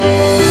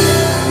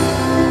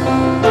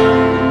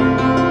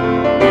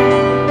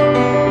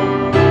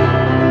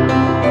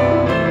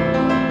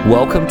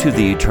Welcome to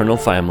the Eternal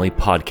Family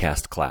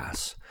podcast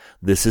class.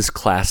 This is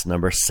class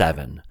number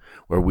 7,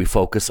 where we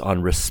focus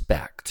on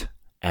respect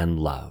and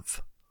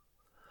love.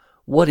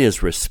 What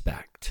is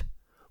respect?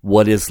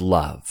 What is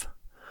love?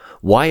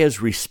 Why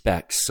is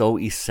respect so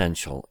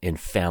essential in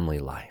family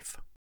life?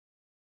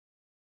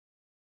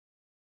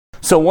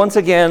 So once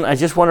again, I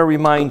just want to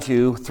remind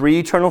you, 3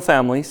 eternal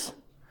families.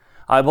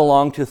 I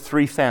belong to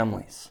 3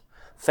 families.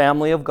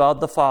 Family of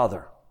God the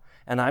Father.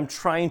 And I'm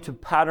trying to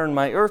pattern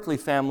my earthly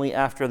family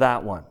after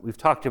that one. We've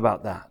talked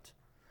about that.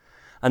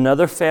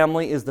 Another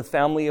family is the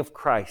family of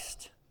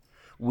Christ.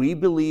 We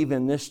believe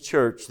in this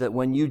church that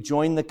when you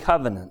join the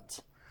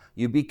covenant,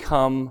 you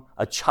become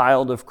a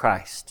child of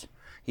Christ.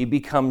 He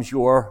becomes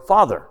your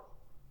father,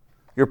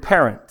 your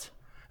parent.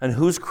 And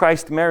who's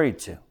Christ married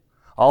to?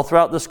 All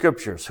throughout the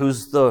scriptures,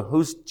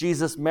 who's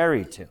Jesus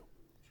married to?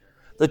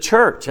 The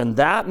church. And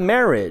that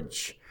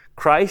marriage,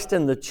 Christ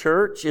and the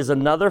church, is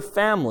another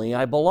family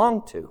I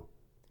belong to.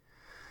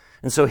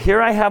 And so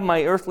here I have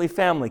my earthly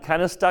family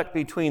kind of stuck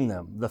between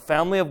them. The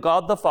family of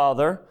God the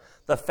Father,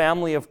 the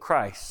family of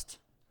Christ.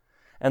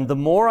 And the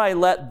more I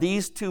let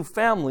these 2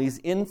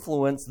 families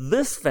influence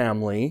this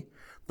family,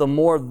 the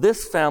more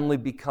this family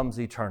becomes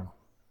eternal.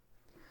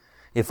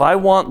 If I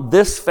want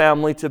this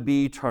family to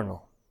be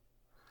eternal,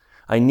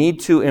 I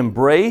need to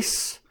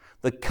embrace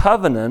the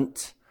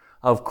covenant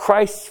of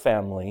Christ's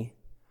family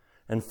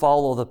and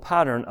follow the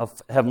pattern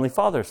of Heavenly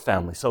Father's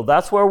family. So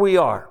that's where we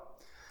are.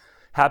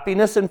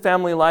 Happiness in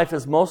family life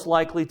is most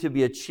likely to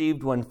be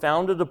achieved when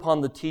founded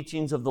upon the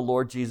teachings of the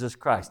Lord Jesus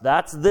Christ.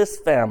 That's this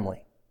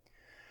family.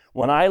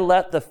 When I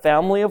let the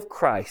family of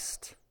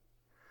Christ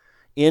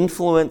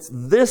influence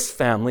this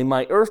family,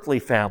 my earthly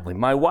family,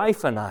 my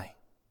wife and I,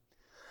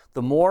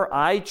 the more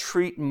I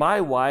treat my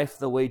wife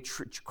the way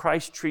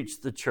Christ treats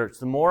the church,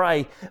 the more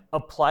I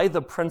apply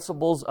the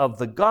principles of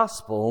the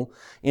gospel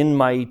in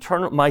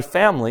my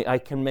family, I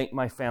can make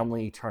my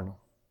family eternal.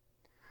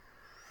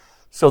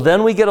 So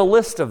then we get a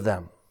list of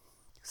them.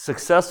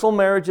 Successful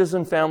marriages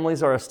and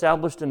families are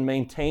established and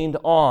maintained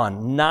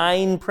on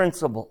 9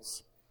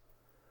 principles.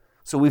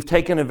 So we've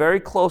taken a very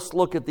close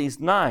look at these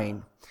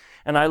 9.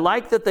 And I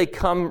like that they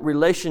come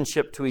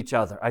relationship to each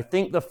other. I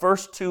think the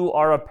first 2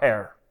 are a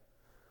pair.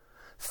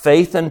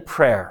 Faith and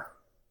prayer.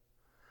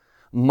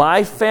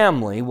 My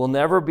family will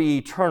never be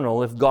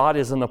eternal if God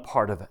isn't a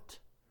part of it.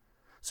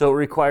 So it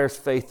requires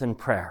faith and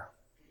prayer.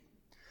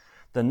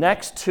 The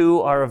next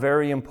 2 are a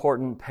very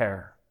important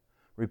pair.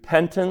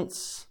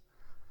 Repentance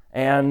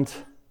and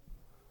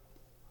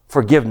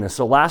forgiveness.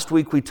 So last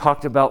week we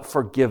talked about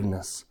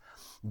forgiveness.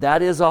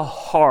 That is a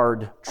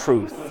hard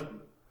truth.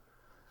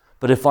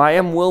 But if I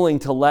am willing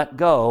to let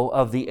go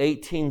of the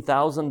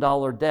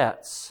 $18,000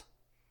 debts,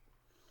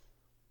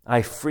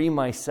 I free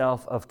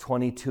myself of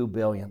 $22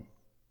 billion.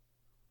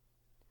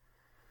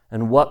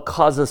 And what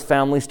causes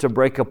families to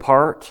break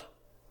apart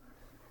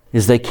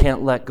is they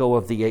can't let go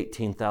of the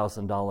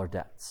 $18,000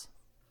 debts.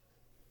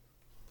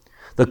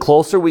 The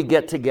closer we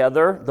get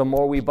together, the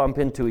more we bump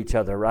into each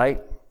other, right?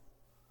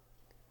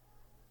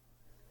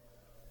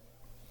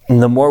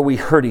 And the more we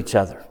hurt each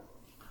other.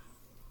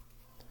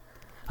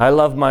 I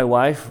love my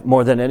wife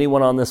more than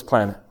anyone on this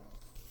planet.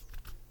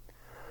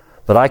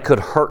 But I could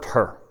hurt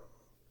her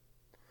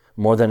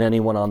more than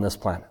anyone on this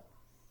planet.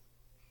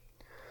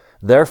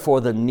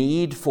 Therefore, the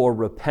need for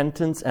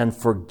repentance and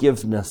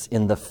forgiveness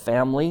in the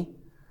family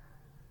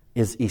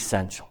is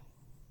essential.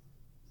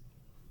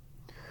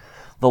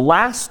 The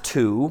last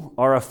 2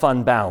 are a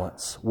fun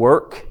balance: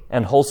 work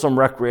and wholesome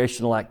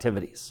recreational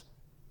activities.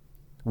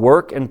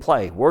 Work and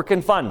play, work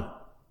and fun.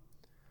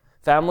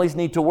 Families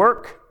need to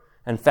work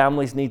and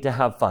families need to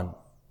have fun.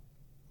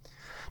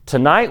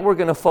 Tonight we're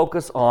going to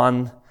focus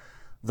on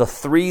the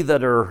 3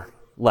 that are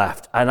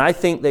left, and I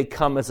think they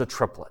come as a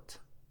triplet.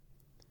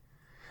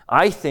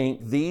 I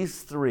think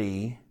these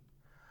 3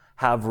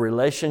 have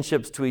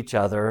relationships to each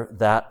other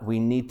that we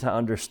need to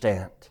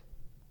understand.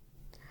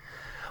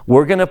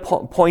 We're going to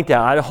point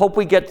out, I hope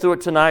we get through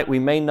it tonight, we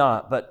may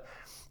not, but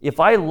if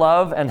I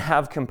love and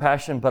have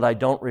compassion but I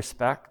don't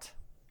respect,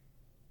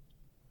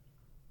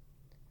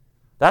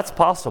 that's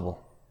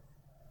possible.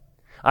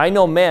 I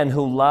know men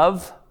who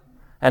love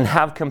and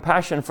have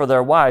compassion for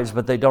their wives,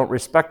 but they don't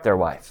respect their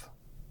wife.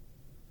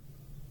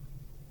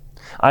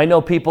 I know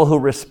people who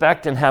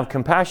respect and have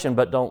compassion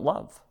but don't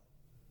love.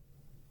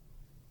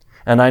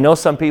 And I know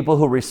some people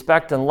who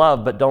respect and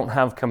love but don't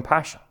have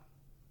compassion.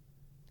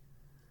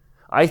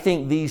 I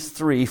think these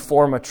 3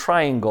 form a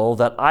triangle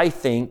that I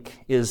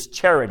think is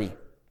charity.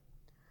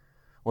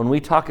 When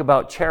we talk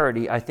about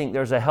charity, I think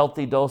there's a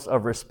healthy dose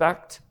of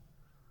respect,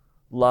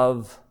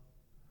 love,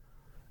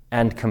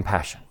 and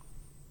compassion.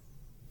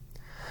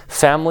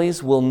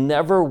 Families will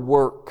never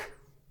work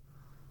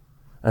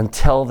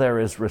until there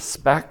is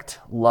respect,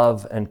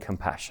 love, and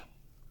compassion.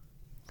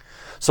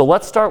 So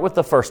let's start with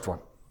the first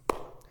one.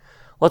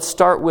 Let's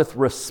start with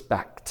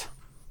respect.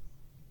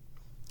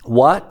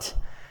 What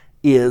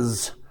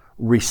is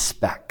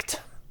respect?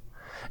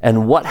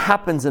 And what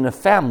happens in a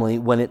family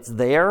when it's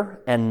there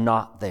and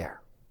not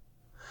there?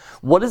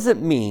 What does it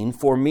mean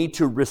for me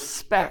to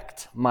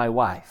respect my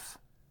wife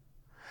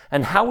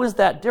And how is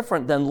that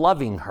different than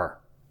loving her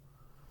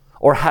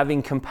or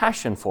having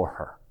compassion for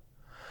her?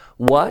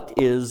 What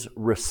is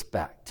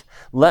respect?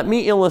 Let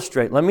me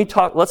illustrate.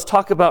 Let's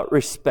talk about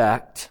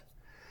respect.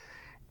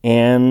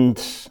 And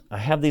I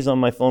have these on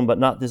my phone, but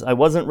not this. I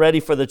wasn't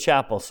ready for the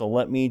chapel, so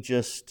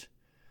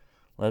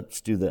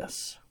let's do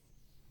this.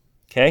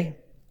 Okay?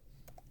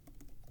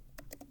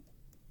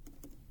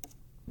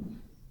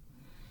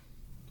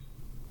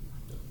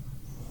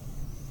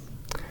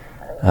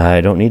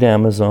 I don't need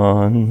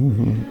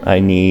Amazon. I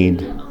need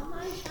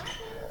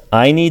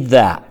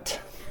that.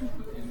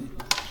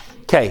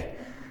 Okay.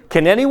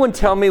 Can anyone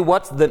tell me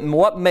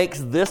what makes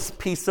this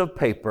piece of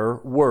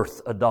paper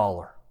worth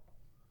 $1?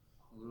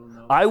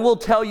 I will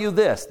tell you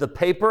this. The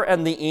paper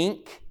and the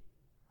ink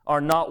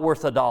are not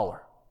worth $1. The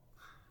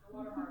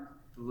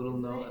little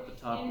note at the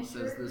top that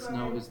says this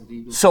note is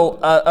legal. So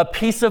a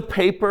piece of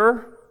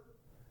paper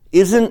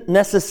isn't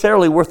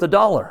necessarily worth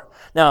 $1.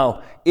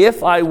 Now,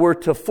 if I were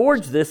to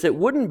forge this, it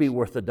wouldn't be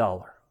worth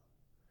 $1.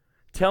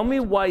 Tell me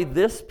why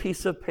this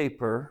piece of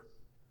paper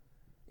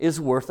is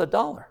worth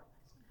 $1.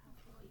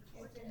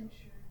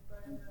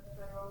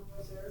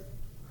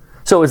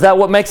 So is that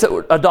what makes it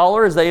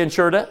 $1? Is they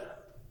insured it?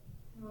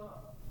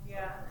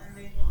 Yeah.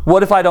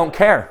 What if I don't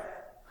care?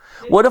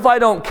 What if I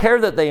don't care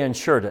that they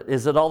insured it?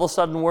 Is it all of a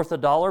sudden worth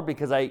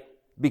 $1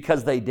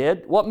 because they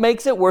did? What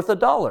makes it worth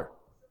 $1?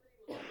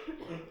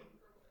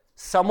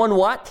 Someone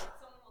what?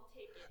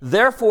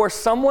 Therefore,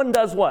 someone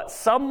does what?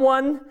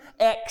 Someone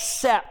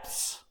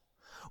accepts.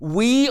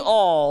 We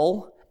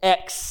all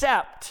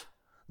accept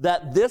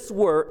that this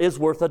is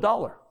worth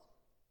 $1.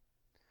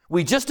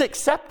 We just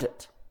accept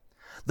it.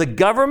 The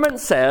government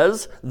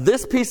says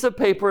this piece of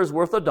paper is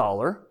worth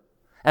 $1,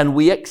 and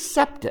we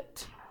accept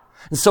it.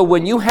 And so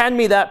when you hand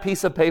me that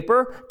piece of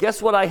paper,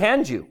 guess what I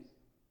hand you?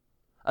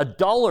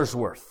 $1's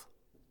worth.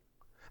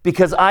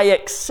 Because I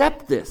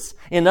accept this.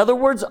 In other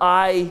words,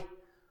 I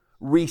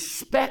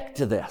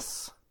respect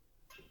this.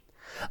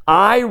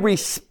 I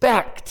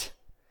respect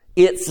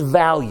its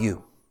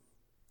value.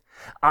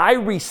 I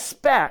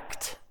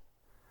respect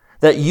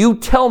that you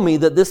tell me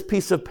that this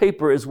piece of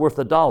paper is worth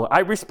 $1. I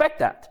respect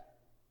that.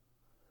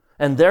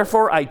 And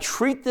therefore, I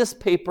treat this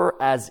paper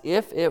as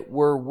if it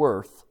were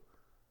worth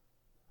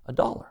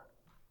 $1.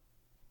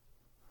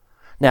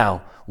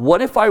 Now,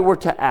 what if I were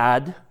to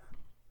add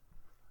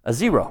a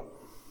 0?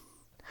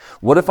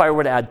 What if I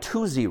were to add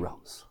 2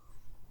 zeros?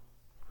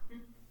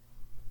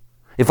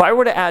 If I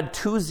were to add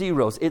 2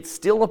 zeros, it's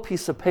still a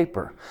piece of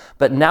paper.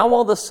 But now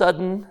all of a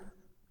sudden,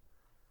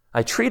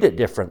 I treat it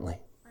differently.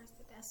 Where's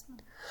the decimal?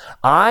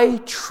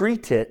 I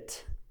treat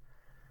it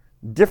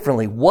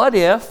differently. What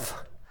if,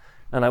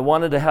 and I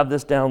wanted to have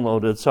this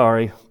downloaded,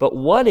 sorry, but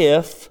what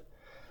if,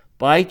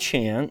 by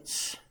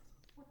chance,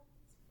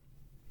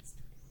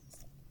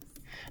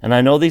 and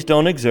I know these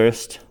don't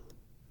exist,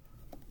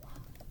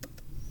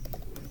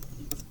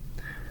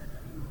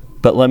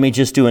 but let me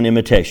just do an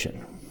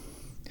imitation.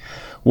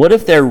 What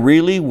if there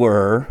really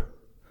were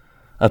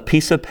a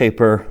piece of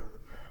paper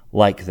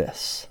like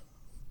this?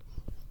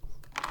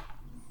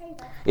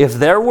 If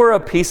there were a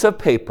piece of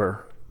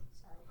paper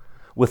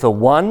with a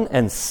 1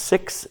 and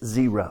 6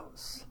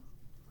 zeros,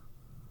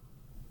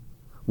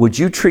 would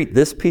you treat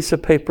this piece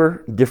of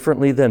paper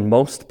differently than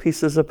most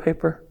pieces of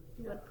paper?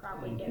 You would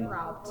probably get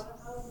robbed.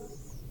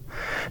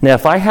 Now,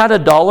 if I had a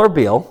dollar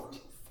bill,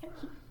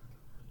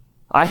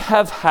 I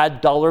have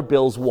had dollar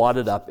bills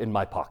wadded up in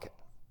my pocket.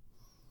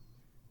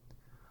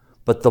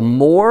 But the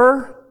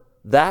more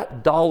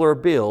that dollar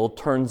bill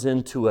turns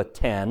into a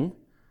 10,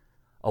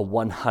 a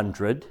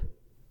 100,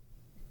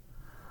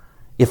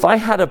 if I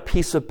had a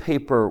piece of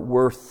paper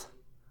worth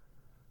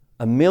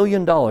 $1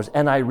 million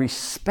and I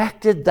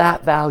respected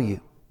that value,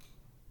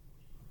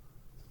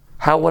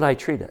 how would I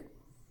treat it?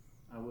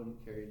 I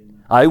wouldn't carry it in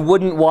there. I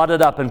wouldn't wad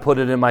it up and put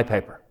it in my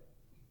paper.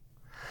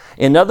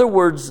 In other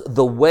words,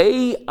 the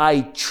way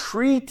I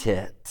treat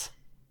it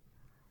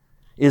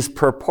is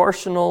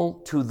proportional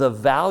to the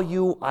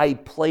value I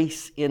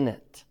place in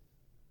it.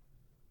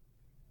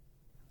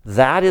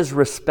 That is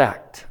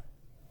respect.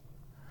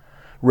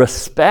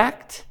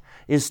 Respect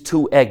is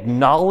to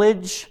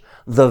acknowledge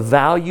the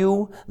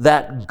value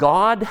that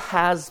God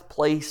has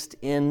placed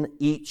in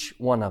each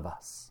one of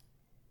us.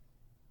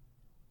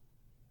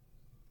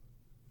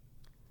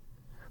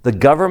 The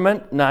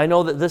government, now I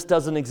know that this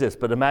doesn't exist,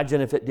 but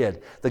imagine if it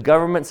did. The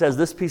government says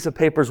this piece of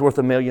paper is worth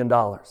 $1 million.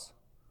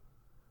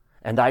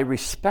 And I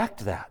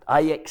respect that.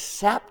 I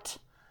accept,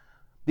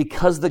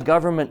 because the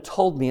government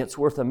told me it's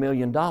worth $1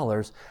 million,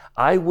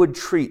 I would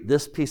treat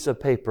this piece of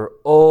paper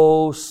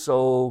oh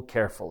so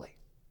carefully.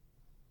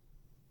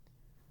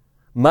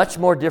 Much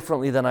more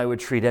differently than I would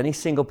treat any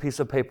single piece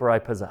of paper I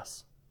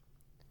possess.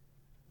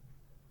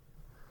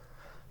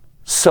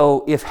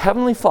 So if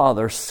Heavenly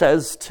Father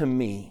says to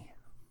me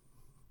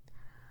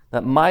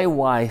that my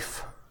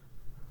wife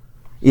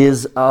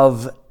is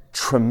of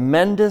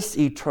tremendous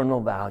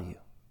eternal value,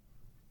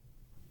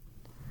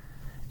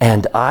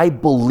 and I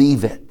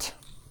believe it,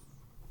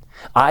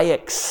 I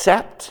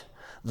accept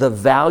the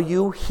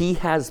value He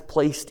has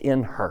placed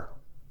in her,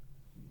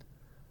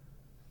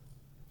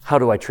 How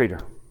do I treat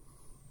her?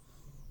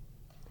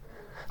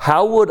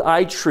 How would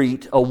I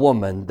treat a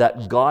woman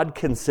that God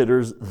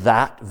considers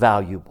that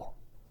valuable?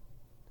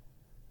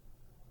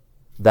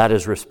 That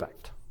is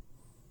respect.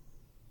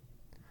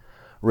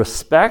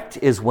 Respect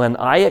is when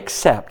I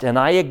accept and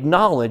I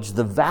acknowledge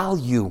the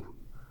value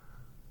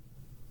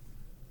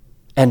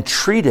and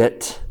treat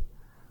it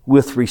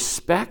with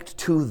respect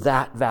to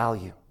that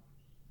value.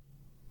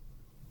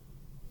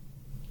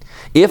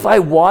 If I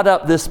wad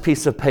up this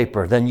piece of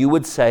paper, then you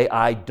would say,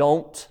 I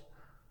don't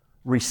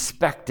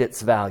respect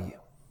its value.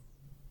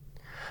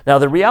 Now,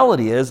 the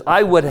reality is,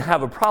 I would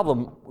have a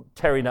problem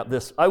tearing up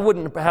this. I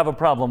wouldn't have a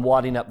problem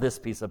wadding up this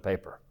piece of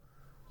paper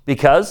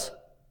because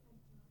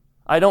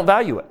I don't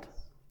value it.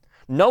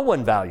 No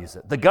one values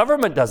it. The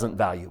government doesn't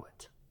value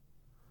it.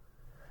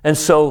 And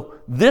so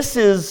this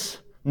is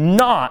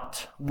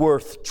not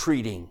worth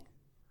treating.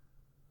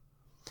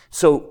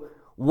 So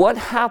what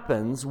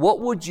happens, what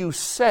would you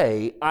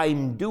say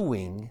I'm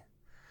doing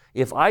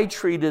if I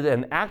treated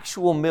an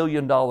actual $1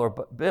 million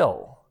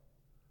bill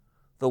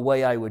the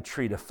way I would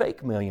treat a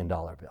fake $1 million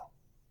bill?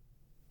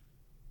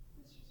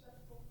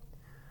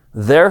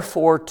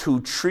 Therefore, to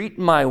treat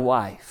my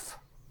wife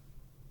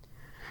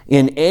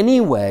in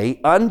any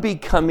way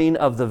unbecoming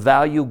of the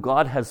value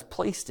God has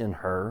placed in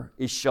her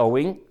is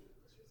showing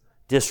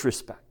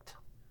disrespect.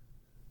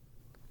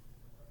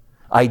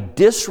 I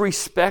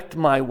disrespect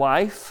my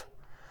wife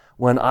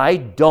when I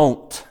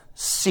don't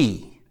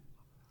see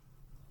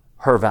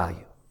her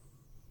value.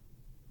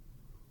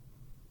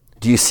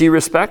 Do you see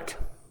respect?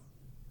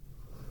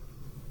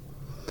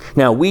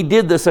 Now, we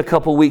did this a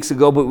couple weeks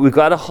ago, but we've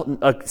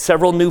got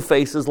several new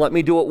faces. Let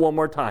me do it one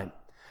more time.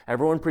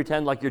 Everyone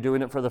pretend like you're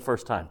doing it for the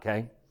first time,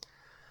 okay?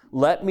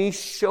 Let me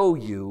show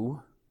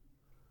you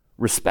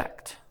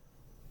respect.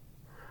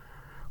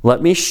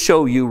 Let me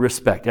show you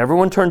respect.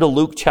 Everyone turn to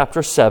Luke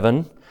chapter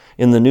 7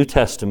 in the New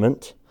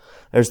Testament.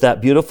 There's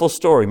that beautiful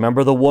story.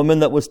 Remember the woman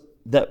that was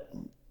the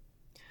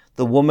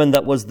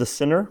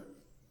sinner?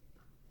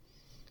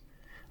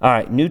 All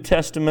right, New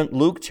Testament,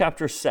 Luke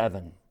chapter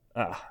 7.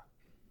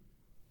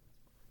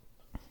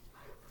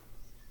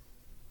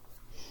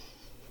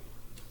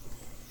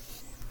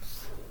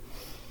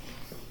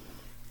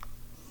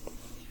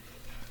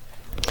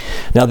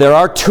 Now, there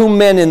are two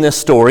men in this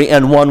story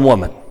and one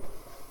woman.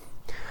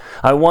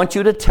 I want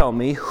you to tell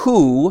me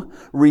who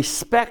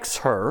respects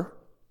her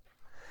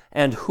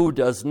and who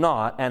does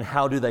not, and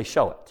how do they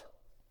show it?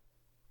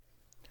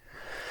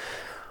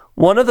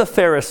 One of the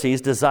Pharisees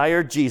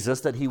desired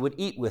Jesus that he would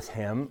eat with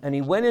him, and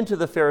he went into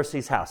the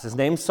Pharisee's house. His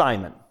name's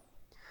Simon,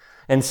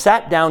 and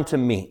sat down to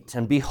meat.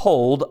 And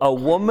behold, a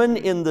woman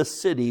in the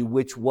city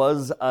which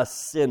was a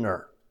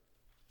sinner.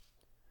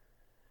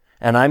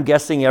 And I'm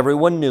guessing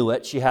everyone knew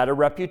it. She had a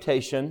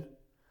reputation,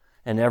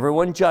 and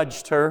everyone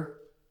judged her.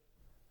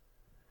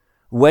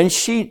 When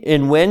she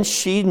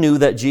knew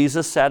that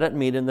Jesus sat at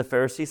meat in the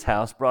Pharisee's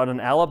house, brought an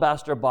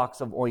alabaster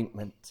box of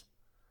ointment,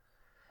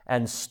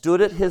 and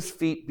stood at his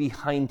feet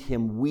behind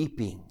him,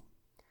 weeping,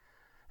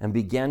 and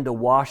began to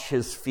wash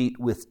his feet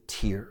with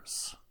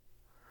tears,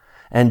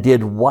 and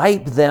did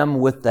wipe them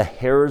with the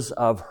hairs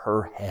of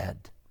her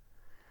head,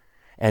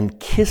 and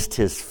kissed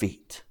his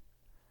feet,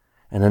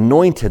 and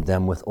anointed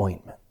them with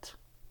ointment.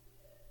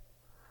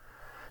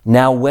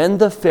 Now when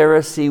the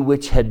Pharisee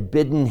which had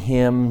bidden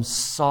him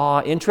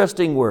saw,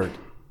 interesting word,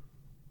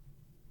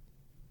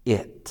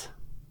 it.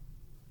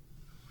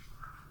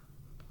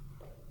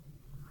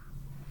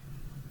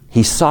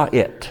 He saw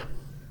it.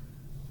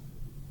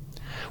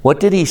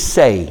 What did he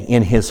say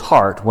in his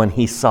heart when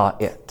he saw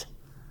it?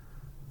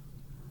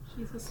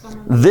 She's the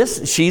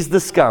scum. She's the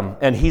scum,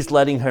 and he's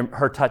letting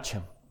her touch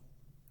him.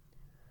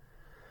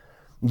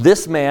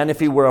 This man, if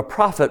he were a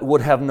prophet,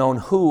 would have known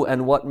who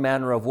and what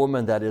manner of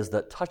woman that is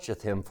that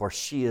toucheth him, for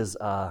she is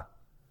a...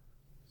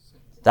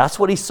 That's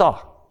what he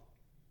saw.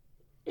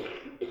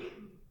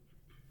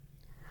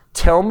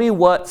 Tell me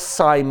what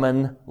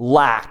Simon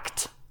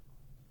lacked.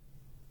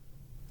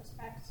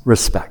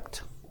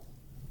 Respect.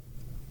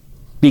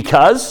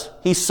 Because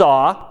he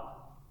saw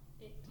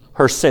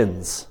her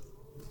sins.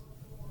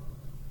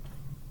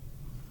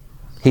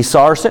 He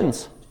saw her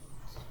sins.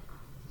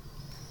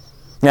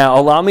 Now,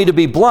 allow me to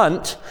be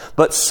blunt,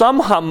 but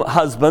some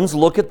husbands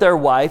look at their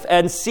wife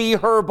and see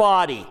her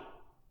body.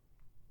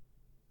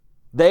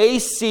 They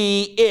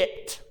see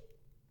it.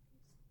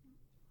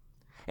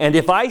 And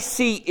if I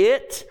see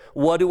it,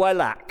 what do I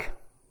lack?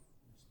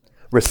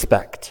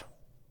 Respect.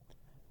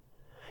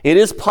 It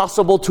is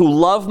possible to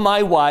love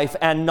my wife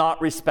and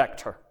not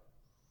respect her.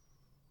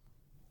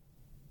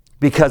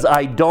 Because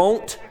I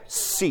don't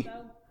see.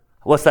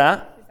 What's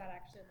that? Is that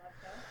actually love,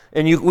 though?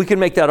 And we can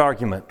make that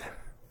argument.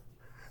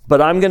 But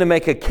I'm going to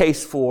make a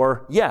case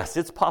for, yes,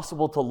 it's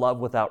possible to love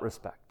without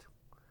respect.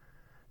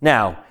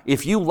 Now,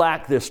 if you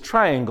lack this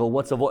triangle,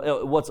 what's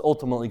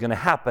ultimately going to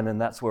happen?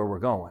 And that's where we're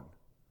going.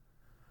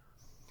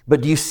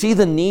 But do you see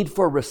the need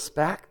for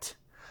respect?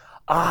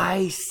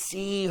 I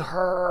see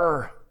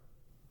her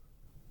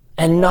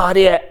and not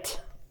it.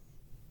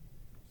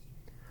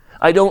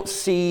 I don't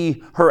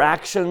see her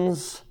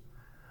actions.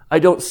 I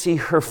don't see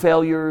her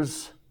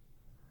failures.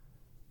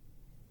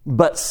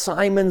 But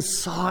Simon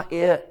saw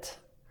it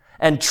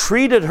and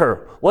treated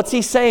her. What's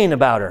he saying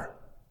about her?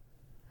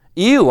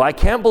 Ew, I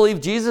can't believe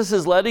Jesus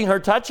is letting her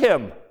touch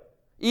him.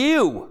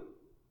 Ew.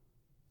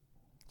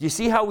 Do you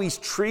see how he's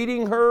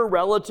treating her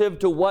relative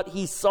to what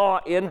he saw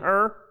in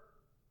her?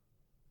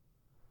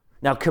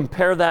 Now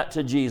compare that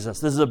to Jesus.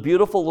 This is a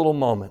beautiful little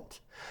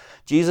moment.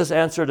 Jesus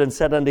answered and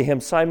said unto him,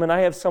 Simon, I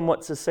have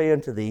somewhat to say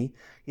unto thee.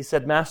 He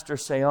said, Master,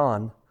 say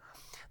on.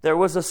 There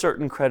was a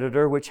certain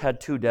creditor which had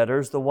 2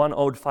 debtors. The one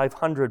owed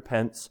 500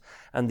 pence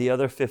and the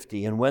other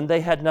 50. And when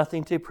they had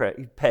nothing to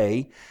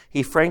pay,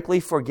 he frankly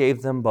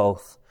forgave them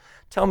both.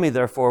 Tell me,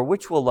 therefore,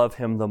 which will love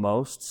him the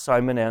most?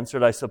 Simon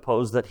answered, I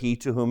suppose that he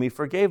to whom he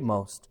forgave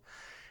most.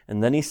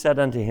 And then he said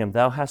unto him,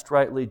 Thou hast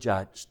rightly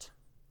judged.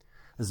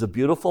 This is a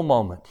beautiful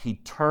moment. He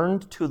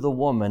turned to the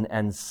woman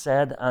and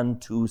said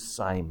unto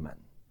Simon,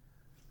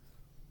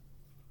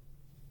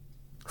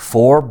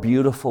 4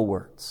 beautiful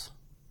words.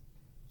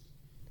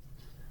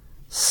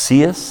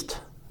 Seest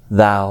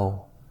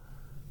thou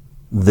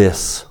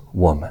this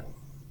woman?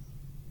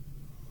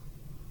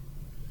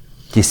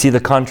 Do you see the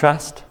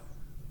contrast?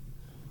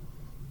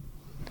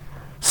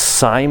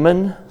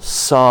 Simon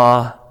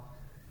saw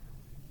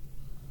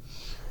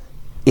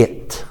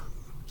it.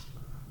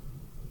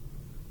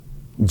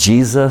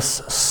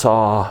 Jesus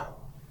saw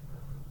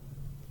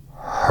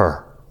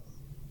her.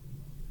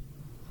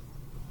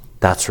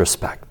 That's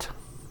respect,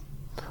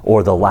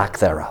 or the lack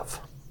thereof.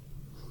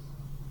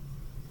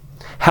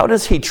 How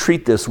does he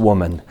treat this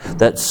woman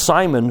that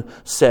Simon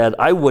said,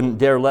 I wouldn't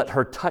dare let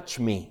her touch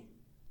me?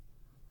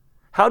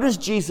 How does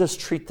Jesus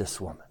treat this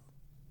woman?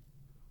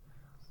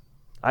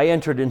 I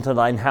entered into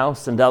thine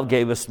house, and thou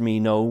gavest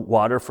me no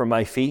water for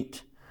my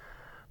feet,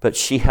 but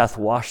she hath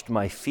washed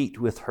my feet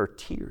with her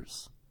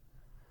tears,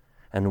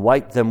 and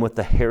wiped them with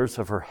the hairs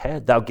of her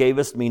head. Thou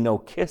gavest me no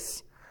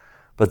kiss,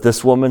 but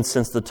this woman,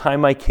 since the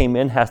time I came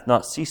in, hath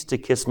not ceased to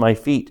kiss my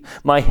feet.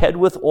 My head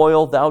with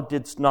oil thou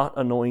didst not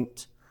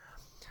anoint,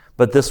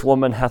 but this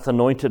woman hath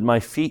anointed my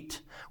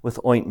feet with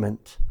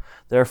ointment.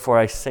 Therefore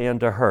I say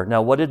unto her.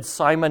 Now what did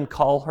Simon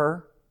call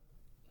her?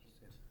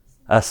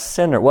 A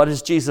sinner. What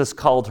has Jesus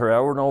called her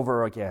over and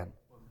over again?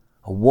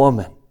 A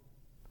woman.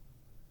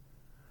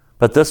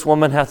 But this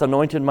woman hath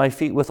anointed my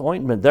feet with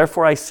ointment.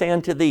 Therefore I say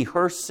unto thee,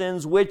 her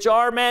sins, which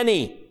are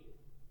many,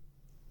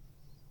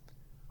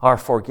 are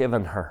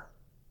forgiven her.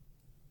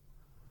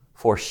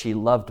 For she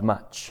loved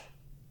much.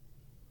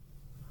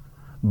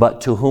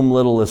 But to whom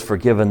little is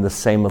forgiven, the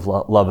same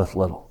loveth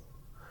little.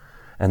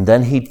 And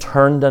then he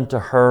turned unto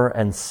her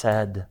and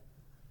said,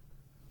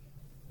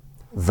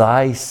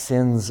 Thy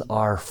sins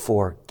are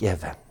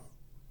forgiven.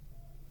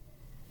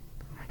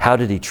 How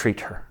did he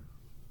treat her?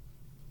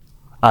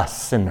 A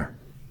sinner.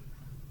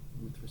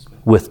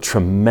 With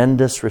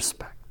tremendous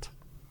respect.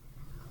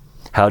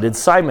 How did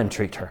Simon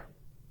treat her?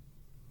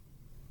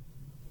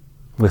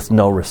 With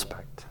no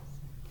respect.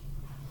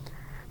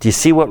 Do you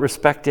see what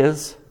respect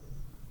is?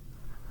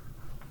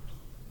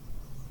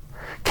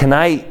 Can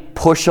I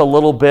push a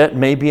little bit,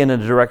 maybe in a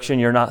direction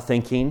you're not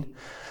thinking?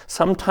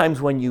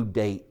 Sometimes when you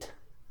date,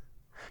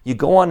 you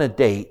go on a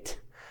date,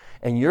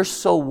 and you're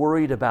so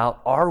worried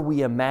about, are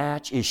we a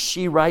match? Is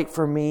she right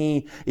for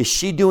me? Is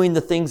she doing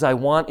the things I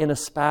want in a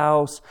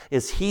spouse?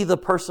 Is he the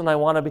person I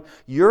want to be?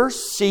 You're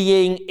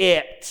seeing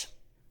it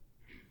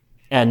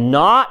and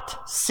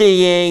not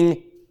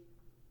seeing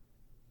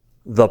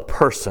the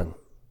person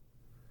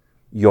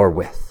you're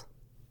with.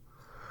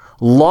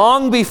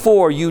 Long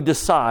before you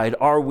decide,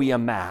 are we a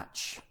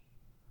match?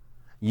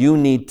 You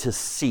need to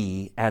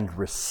see and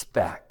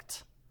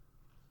respect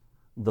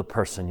the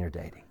person you're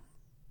dating.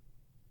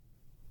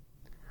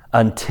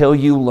 Until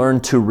you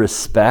learn to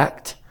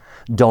respect,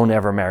 don't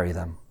ever marry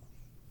them.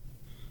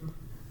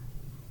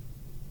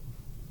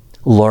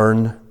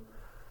 Learn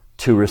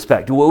to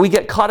respect. Well, we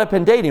get caught up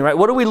in dating, right?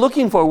 What are we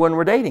looking for when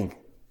we're dating?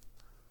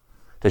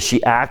 Does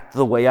she act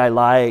the way I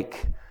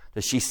like?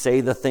 Does she say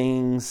the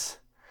things?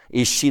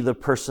 Is she the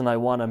person I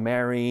want to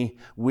marry?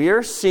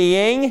 We're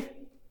seeing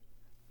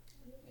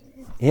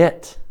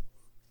it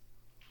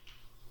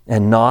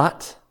and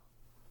not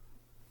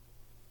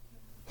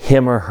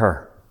him or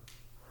her.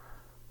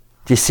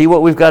 Do you see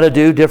what we've got to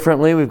do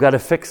differently? We've got to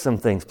fix some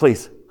things.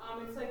 Please.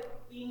 It's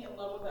like being in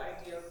love with the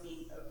idea of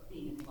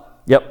being in love.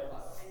 Yep.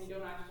 And you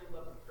don't actually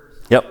love the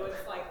person. Yep. So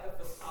it's like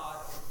the facade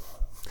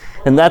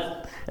of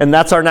love. And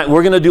that's our next.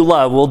 We're going to do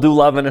love. We'll do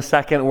love in a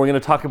second. We're going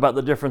to talk about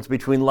the difference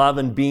between love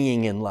and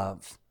being in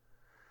love.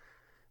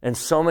 And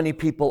so many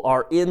people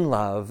are in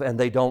love and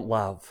they don't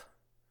love.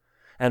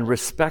 And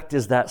respect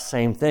is that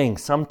same thing.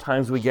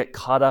 Sometimes we get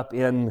caught up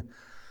in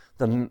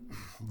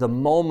the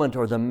moment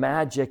or the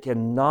magic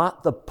and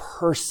not the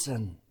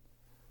person.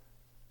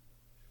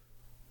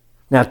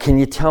 Now, can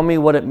you tell me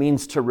what it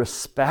means to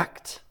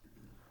respect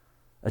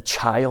a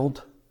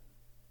child,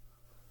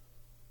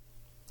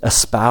 a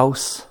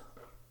spouse?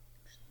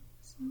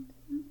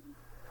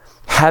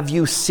 Have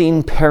you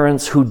seen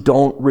parents who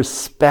don't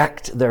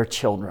respect their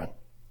children?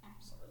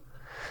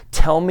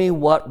 Tell me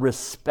what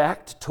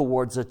respect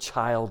towards a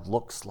child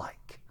looks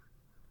like.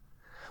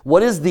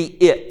 What is the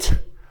it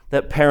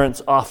that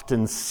parents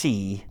often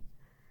see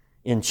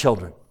in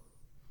children?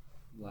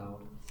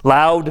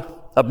 Loud,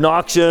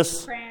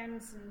 obnoxious,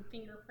 Crayons and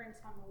fingerprints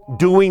on the wall.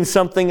 doing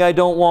something I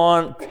don't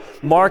want,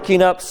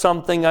 marking up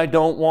something I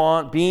don't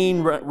want,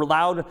 being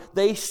loud.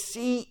 They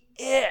see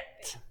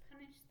it.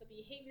 Punish the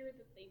behavior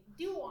that they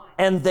do want.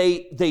 And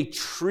they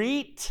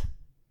treat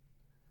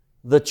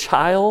the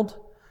child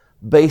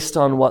based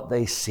on what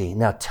they see.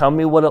 Now tell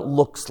me what it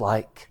looks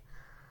like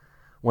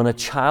when a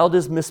child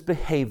is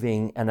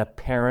misbehaving and a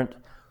parent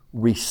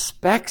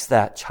respects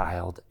that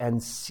child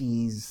and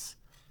sees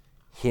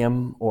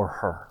him or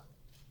her.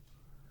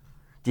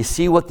 Do you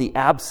see what the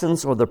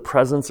absence or the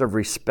presence of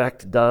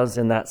respect does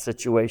in that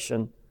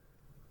situation?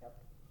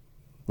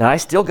 Now I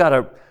still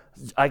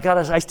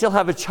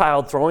have a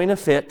child throwing a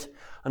fit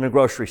in a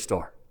grocery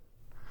store.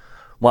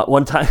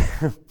 One time,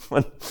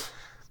 when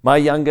my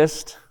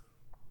youngest,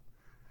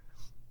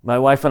 my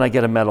wife and I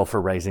get a medal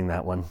for raising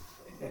that one.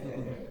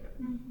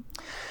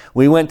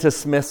 We went to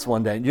Smith's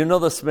one day. You know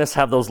the Smiths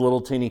have those little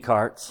teeny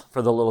carts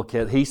for the little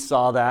kid. He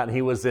saw that and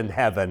he was in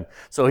heaven.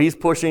 So he's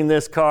pushing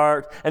this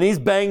cart and he's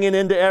banging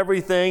into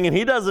everything and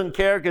he doesn't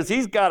care because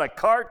he's got a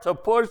cart to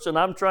push and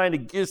I'm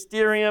trying to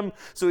steer him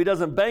so he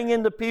doesn't bang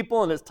into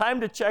people and it's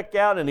time to check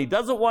out and he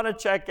doesn't want to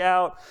check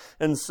out.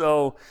 And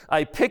so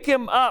I pick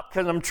him up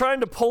because I'm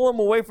trying to pull him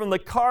away from the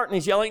cart and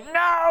he's yelling,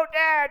 "No,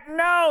 Dad,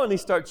 no!" And he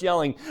starts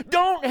yelling,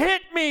 "Don't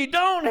hit me,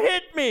 don't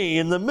hit me,"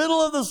 in the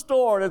middle of the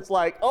store. And it's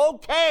like,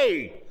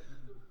 okay.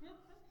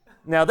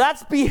 Now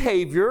that's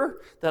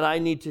behavior that I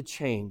need to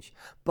change.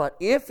 But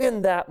if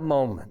in that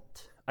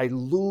moment I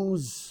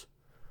lose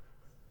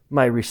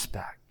my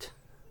respect,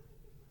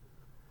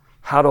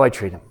 how do I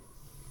treat him?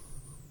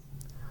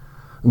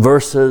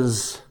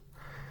 Versus,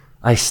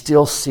 I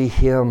still see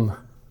him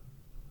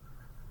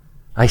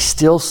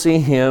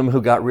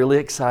who got really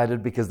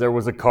excited because there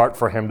was a cart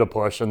for him to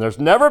push, and there's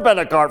never been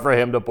a cart for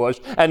him to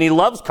push, and he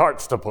loves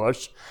carts to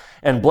push,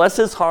 and bless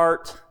his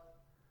heart,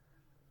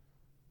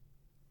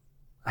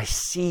 I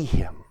see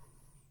him.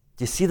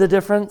 Do you see the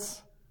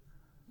difference?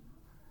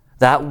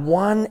 That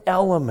one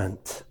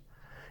element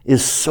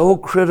is so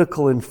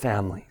critical in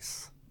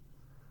families.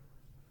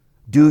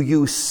 Do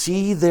you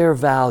see their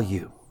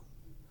value?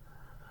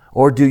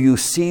 Or do you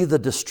see the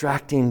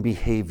distracting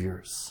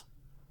behaviors?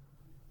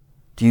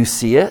 Do you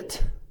see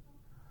it?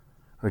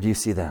 Or do you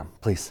see them?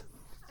 Please.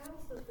 I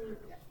also think,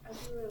 as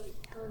you were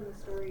telling the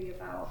story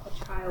about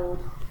a child,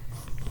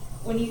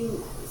 when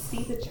you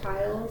see the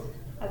child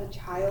as a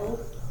child,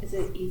 is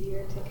it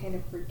easier to kind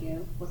of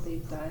forgive what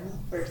they've done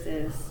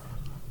versus,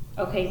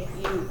 okay,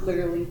 you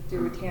literally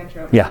threw a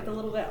tantrum? Yeah. It's a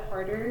little bit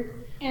harder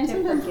And to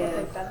sometimes what forgive.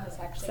 they've done is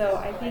actually So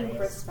I think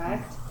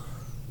respect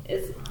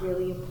is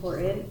really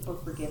important for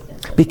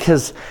forgiveness.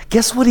 Because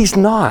guess what he's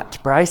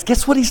not, Bryce?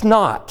 Guess what he's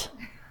not?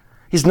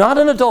 He's not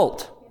an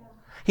adult.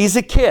 He's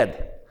a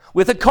kid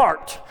with a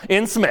cart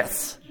in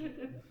Smith's.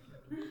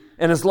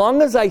 And as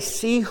long as I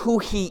see who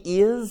he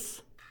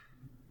is,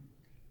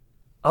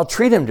 I'll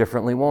treat him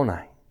differently, won't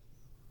I?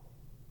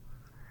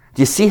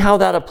 Do you see how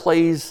that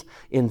plays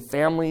in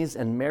families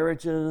and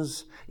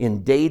marriages,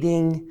 in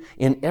dating,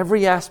 in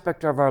every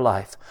aspect of our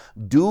life?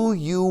 Do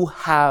you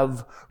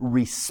have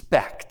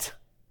respect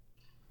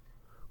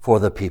for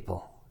the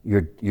people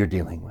you're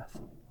dealing with?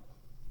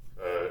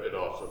 It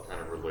also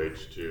kind of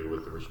relates to,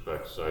 with the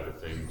respect side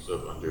of things,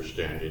 of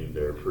understanding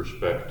their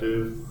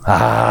perspective.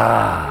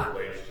 It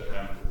relates to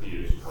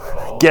empathy as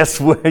well. Guess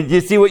what? You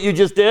see what you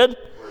just did?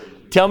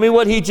 Tell me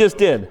what he just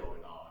did.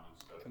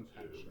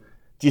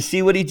 Do you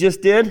see what he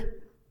just did?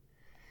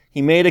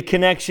 He made a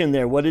connection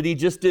there. What did he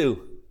just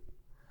do?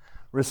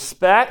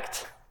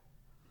 Respect.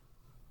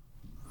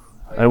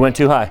 I went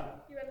too high.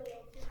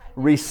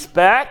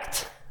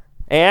 Respect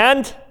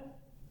and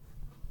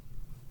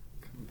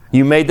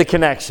you made the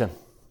connection.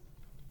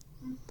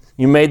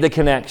 You made the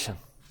connection.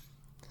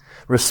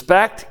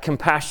 Respect,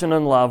 compassion,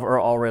 and love are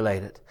all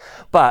related.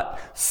 But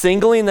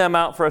singling them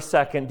out for a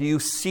second, do you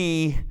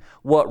see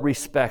what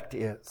respect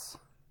is?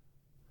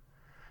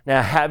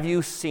 Now, have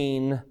you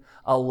seen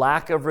a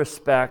lack of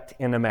respect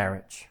in a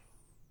marriage?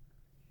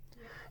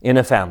 In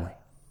a family?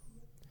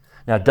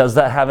 Now, does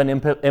that have an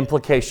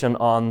implication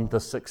on the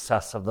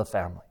success of the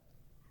family?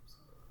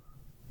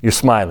 You're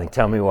smiling.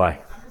 Tell me why.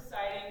 I'm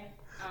deciding,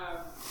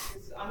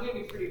 'cause I'm going to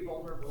be pretty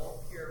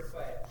vulnerable here,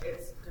 but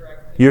it's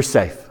directly. You're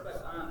safe.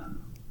 But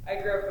I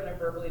grew up in a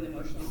verbally and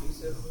emotionally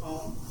abusive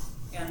home,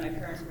 and my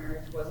parents'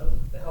 marriage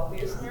wasn't the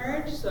healthiest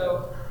marriage.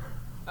 So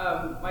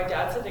my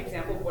dad's an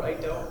example of what I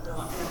don't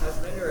want in a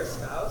husband or a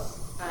spouse,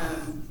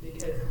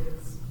 because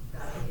it's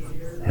bad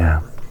behavior,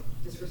 Yeah.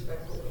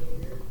 disrespectful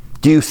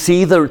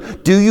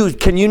behavior.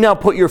 Can you now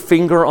put your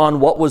finger on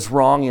what was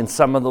wrong in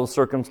some of those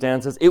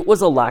circumstances? It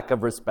was a lack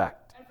of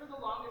respect. And for the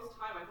longest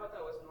time, I thought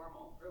that was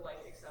normal or like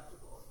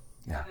acceptable.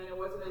 Yeah. And then it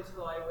wasn't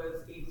until I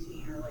was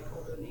 18 or like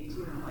older than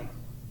 18, I'm like,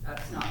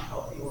 that's not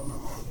healthy or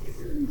normal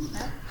behavior.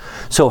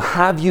 So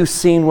have you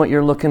seen what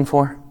you're looking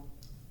for?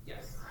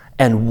 Yes.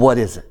 And what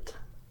is it?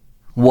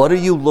 What are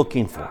you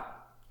looking for?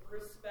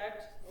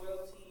 Respect,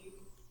 loyalty,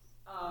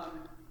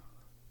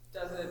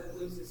 doesn't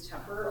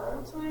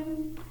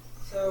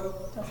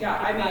Yeah,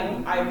 I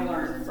mean, I've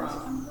learned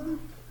from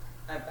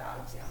a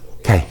bad example.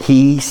 Okay,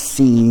 he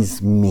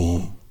sees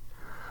me.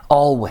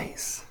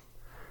 Always.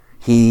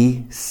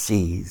 He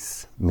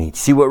sees me.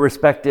 See what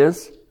respect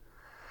is?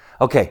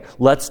 Okay,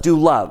 let's do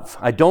love.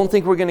 I don't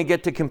think we're going to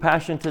get to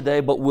compassion today,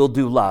 but we'll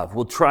do love.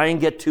 We'll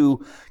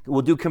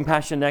do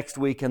compassion next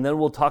week, and then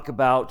we'll talk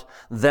about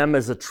them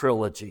as a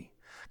trilogy.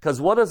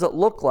 Because what does it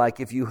look like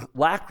if you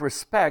lack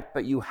respect,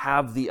 but you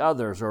have the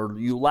others, or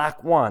you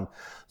lack one?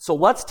 So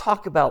let's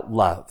talk about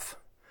love.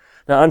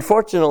 Now,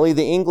 unfortunately,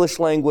 the English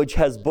language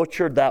has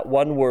butchered that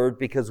one word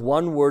because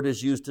one word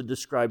is used to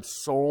describe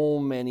so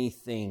many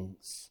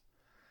things.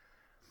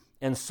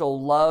 And so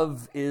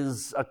love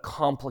is a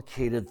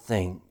complicated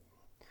thing.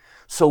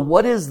 So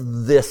what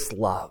is this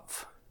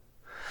love?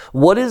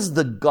 What is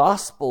the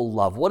gospel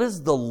love? What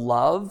is the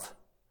love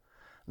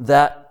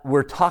that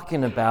we're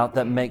talking about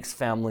that makes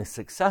families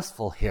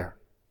successful here?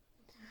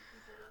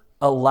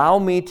 Allow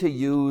me to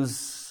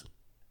use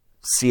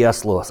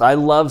C.S. Lewis. I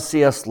love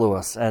C.S.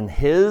 Lewis, and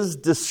his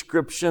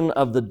description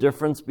of the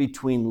difference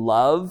between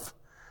love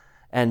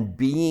and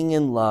being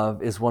in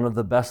love is one of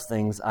the best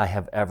things I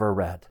have ever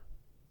read.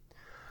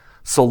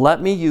 So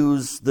let me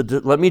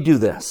do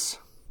this.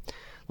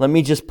 Let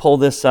me just pull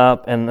this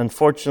up, and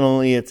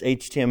unfortunately it's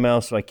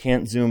HTML, so I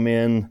can't zoom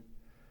in,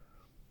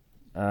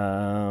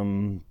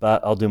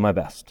 but I'll do my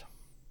best.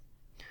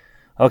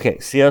 Okay,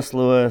 C.S.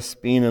 Lewis,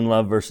 being in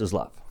love versus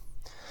love.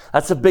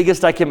 That's the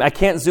biggest I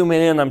can't zoom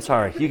in, I'm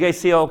sorry. You guys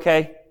see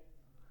okay?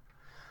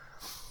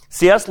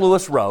 C.S.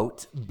 Lewis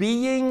wrote,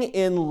 being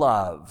in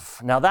love.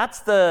 Now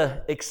that's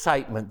the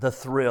excitement, the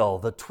thrill,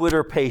 the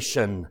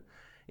twitterpation.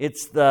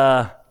 It's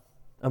the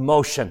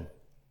emotion.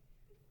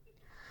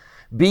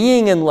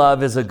 Being in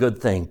love is a good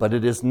thing, but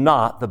it is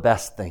not the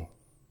best thing.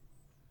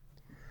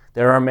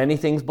 There are many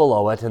things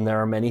below it, and there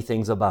are many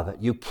things above it.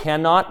 You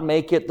cannot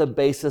make it the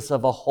basis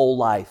of a whole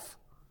life.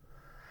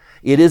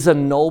 It is a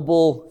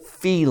noble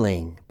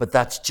feeling, but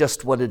that's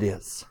just what it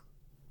is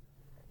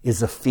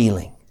a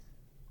feeling.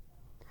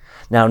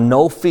 Now,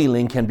 no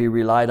feeling can be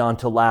relied on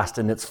to last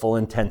in its full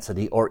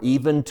intensity, or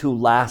even to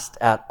last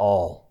at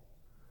all.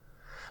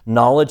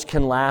 Knowledge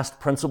can last,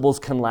 principles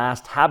can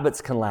last, habits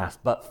can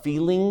last, but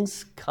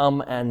feelings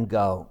come and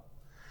go.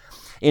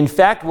 In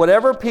fact,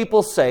 whatever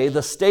people say,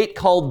 the state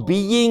called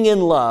being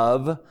in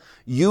love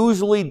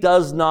usually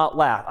does not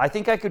last. I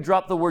think I could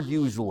drop the word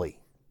usually.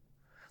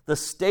 The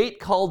state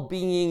called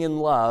being in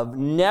love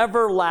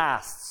never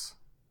lasts.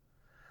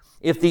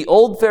 If the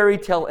old fairy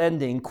tale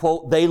ending,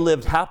 quote, they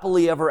lived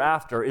happily ever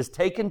after, is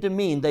taken to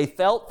mean they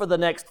felt for the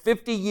next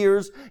 50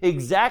 years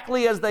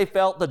exactly as they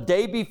felt the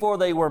day before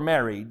they were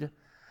married,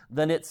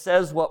 then it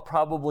says what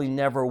probably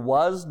never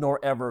was nor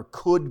ever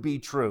could be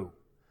true,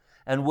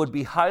 and would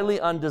be highly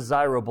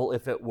undesirable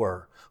if it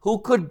were. Who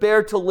could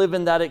bear to live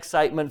in that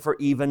excitement for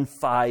even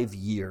 5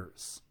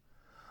 years?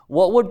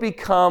 What would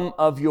become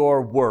of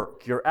your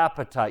work, your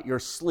appetite, your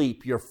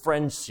sleep, your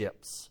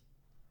friendships?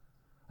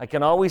 I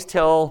can always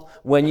tell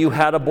when you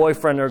had a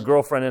boyfriend or a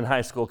girlfriend in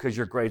high school because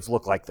your grades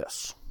look like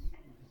this.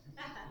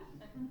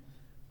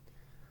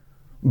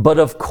 But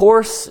of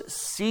course,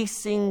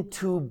 ceasing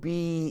to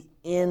be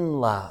in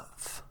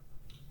love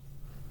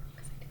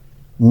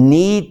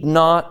need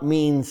not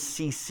mean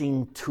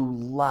ceasing to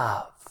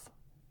love.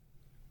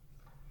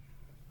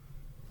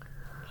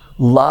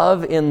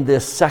 Love in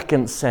this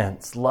second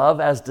sense, love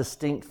as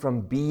distinct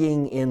from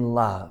being in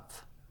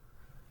love,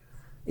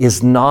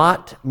 is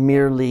not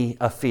merely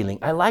a feeling.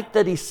 I like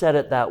that he said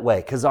it that way,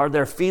 because are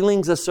there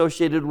feelings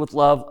associated with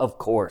love? Of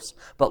course.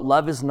 But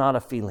love is not a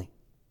feeling.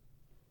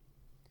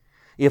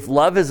 If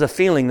love is a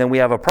feeling, then we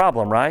have a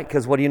problem, right?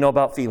 Because what do you know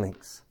about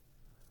feelings?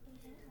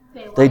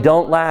 They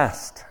don't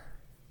last.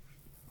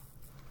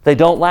 They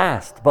don't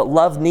last, but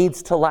love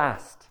needs to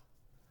last.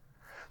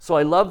 So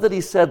I love that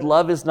he said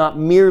love is not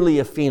merely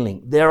a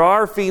feeling. There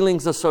are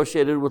feelings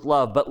associated with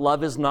love, but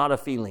love is not a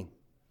feeling.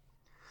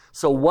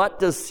 So what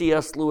does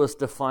C.S. Lewis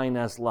define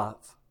as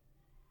love?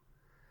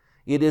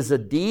 It is a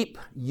deep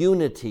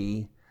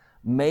unity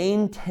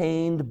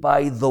maintained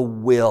by the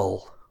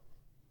will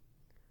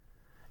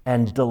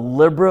and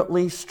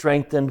deliberately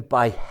strengthened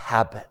by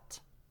habit,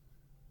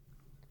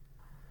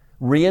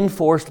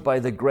 reinforced by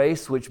the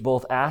grace which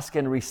both ask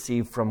and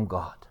receive from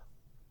God.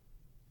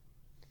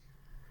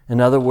 In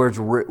other words,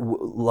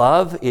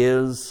 love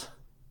is,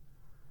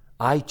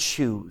 I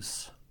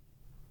choose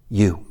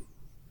you.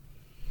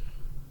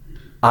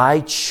 I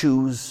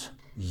choose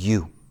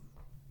you.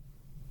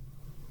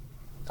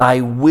 I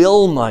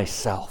will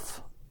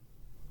myself,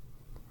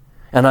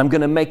 and I'm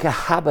going to make a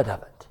habit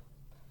of it.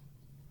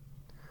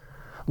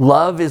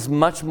 Love is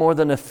much more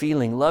than a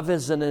feeling. Love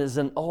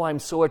isn't, oh, I'm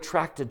so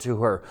attracted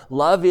to her.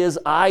 Love is,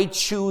 I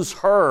choose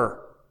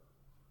her.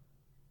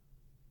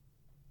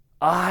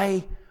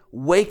 I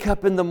wake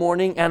up in the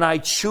morning and I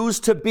choose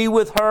to be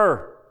with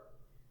her.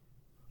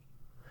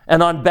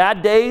 And on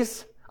bad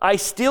days, I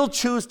still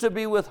choose to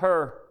be with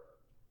her.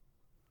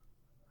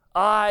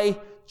 I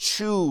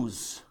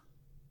choose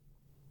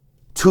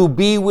to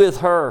be with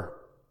her.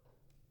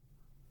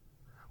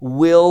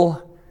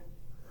 Will,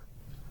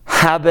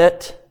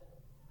 habit,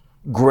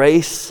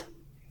 grace,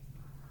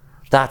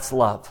 that's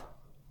love.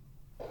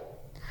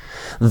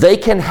 They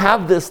can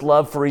have this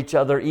love for each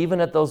other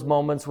even at those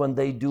moments when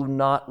they do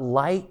not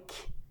like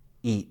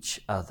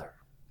each other.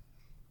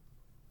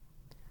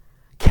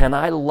 Can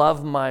I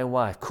love my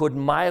wife?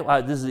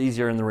 This is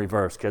easier in the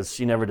reverse because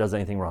she never does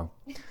anything wrong.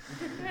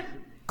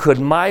 Could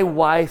my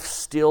wife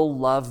still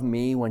love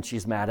me when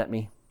she's mad at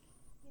me?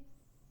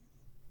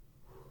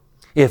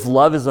 If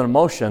love is an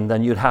emotion,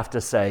 then you'd have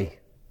to say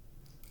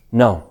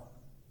no.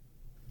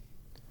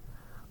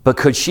 But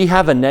could she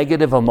have a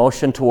negative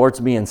emotion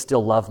towards me and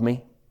still love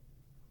me?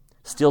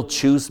 Still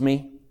choose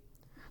me?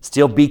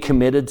 Still be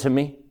committed to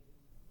me?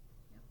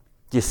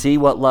 Do you see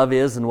what love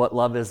is and what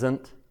love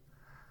isn't?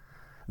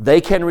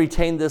 They can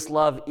retain this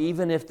love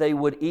even if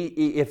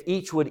if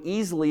each would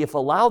easily, if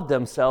allowed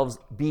themselves,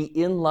 be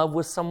in love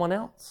with someone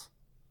else.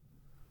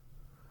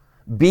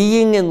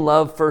 Being in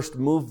love first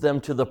moved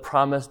them to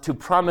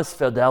promise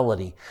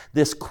fidelity.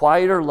 This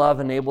quieter love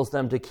enables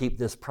them to keep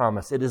this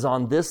promise. It is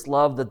on this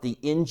love that the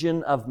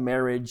engine of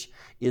marriage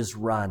is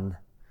run.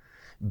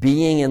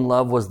 Being in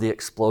love was the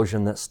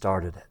explosion that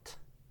started it.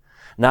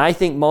 Now, I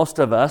think most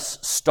of us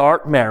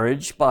start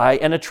marriage by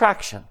an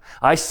attraction.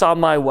 I saw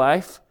my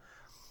wife,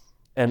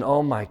 and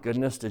oh my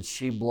goodness, did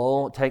she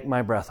take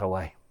my breath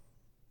away.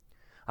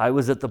 I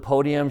was at the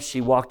podium,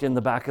 she walked in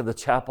the back of the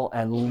chapel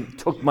and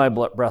took my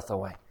breath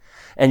away.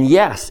 And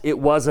yes, it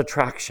was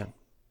attraction.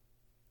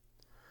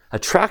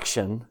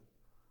 Attraction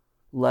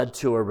led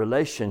to a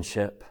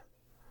relationship,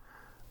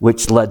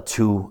 which led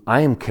to,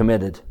 I am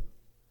committed.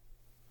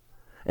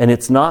 And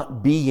it's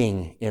not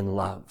being in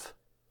love.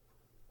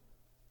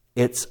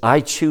 It's,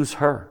 I choose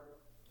her.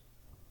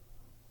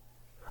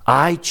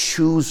 I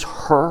choose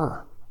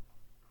her.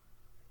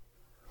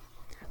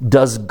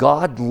 Does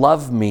God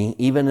love me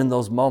even in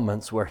those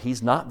moments where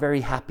He's not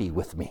very happy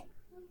with me?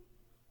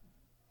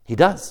 He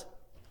does.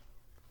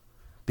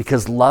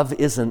 Because love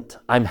isn't,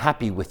 I'm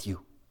happy with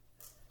you.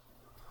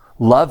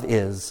 Love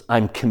is,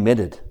 I'm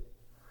committed.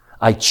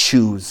 I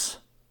choose.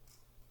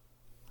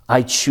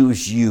 I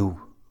choose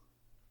you.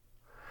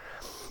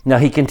 Now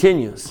he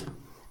continues.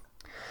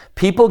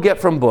 People get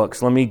from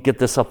books, let me get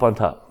this up on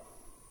top.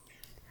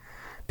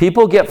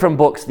 People get from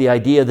books the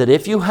idea that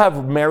if you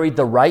have married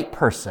the right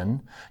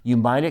person, you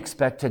might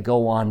expect to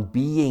go on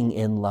being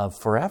in love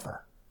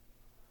forever.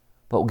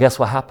 But guess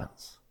what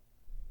happens?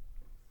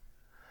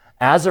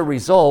 As a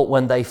result,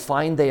 when they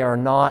find they are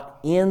not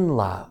in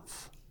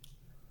love,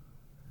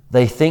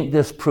 they think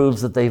this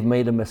proves that they've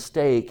made a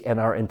mistake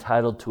and are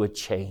entitled to a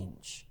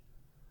change.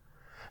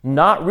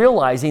 Not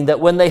realizing that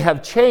when they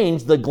have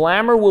changed, the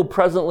glamour will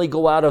presently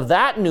go out of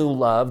that new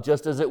love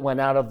just as it went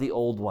out of the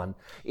old one.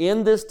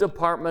 In this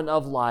department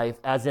of life,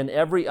 as in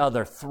every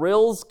other,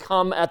 thrills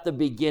come at the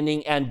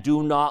beginning and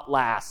do not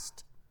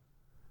last.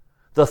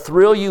 The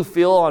thrill you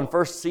feel on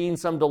first seeing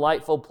some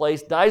delightful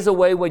place dies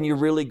away when you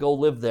really go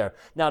live there.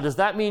 Now, does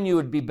that mean you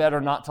would be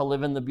better not to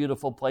live in the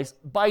beautiful place?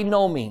 By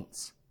no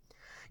means.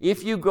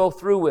 If you go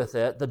through with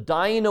it, the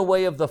dying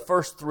away of the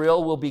first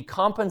thrill will be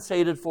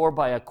compensated for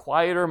by a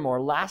quieter, more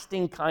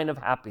lasting kind of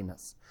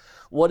happiness.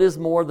 What is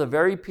more, the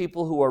very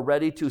people who are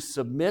ready to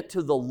submit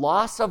to the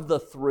loss of the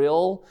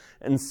thrill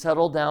and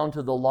settle down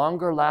to the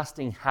longer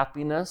lasting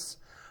happiness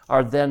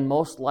are then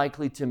most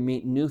likely to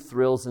meet new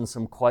thrills in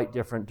some quite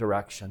different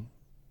direction.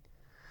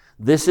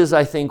 This is,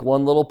 I think,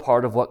 one little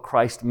part of what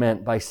Christ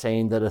meant by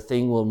saying that a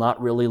thing will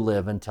not really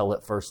live until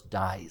it first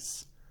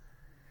dies.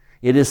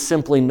 It is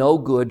simply no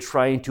good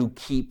trying to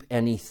keep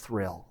any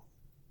thrill.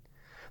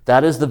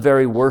 That is the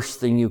very worst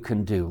thing you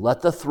can do.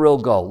 Let the thrill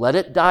go. Let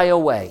it die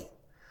away.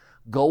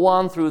 Go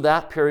on through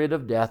that period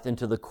of death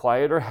into the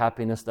quieter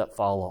happiness that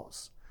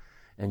follows.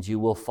 And you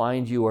will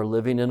find you are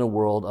living in a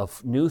world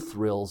of new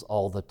thrills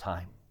all the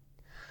time.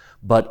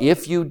 But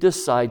if you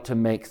decide to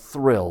make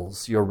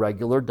thrills your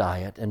regular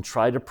diet and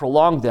try to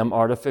prolong them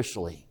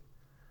artificially,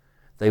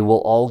 they will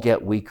all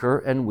get weaker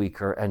and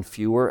weaker and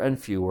fewer,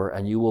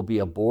 and you will be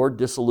a bored,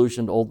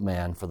 disillusioned old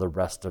man for the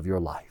rest of your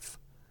life.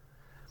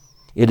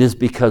 It is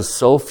because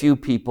so few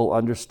people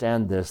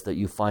understand this that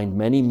you find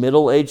many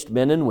middle-aged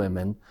men and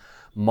women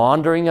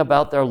maundering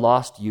about their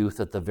lost youth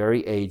at the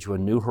very age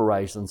when new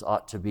horizons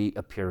ought to be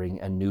appearing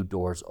and new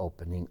doors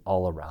opening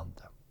all around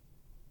them.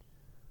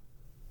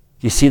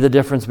 You see the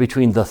difference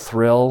between the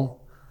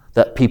thrill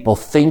that people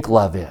think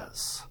love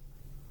is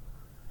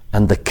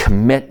and the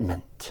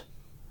commitment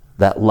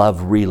that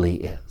love really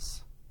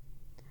is.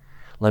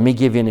 Let me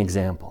give you an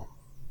example.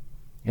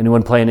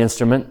 Anyone play an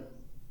instrument?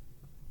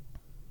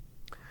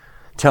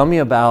 Tell me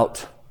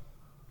about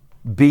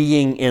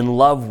being in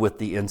love with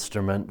the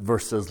instrument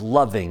versus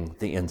loving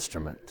the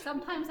instrument.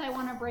 Sometimes I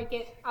want to break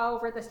it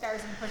over the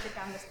stairs and push it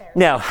down the stairs.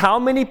 Now, how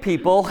many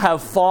people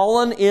have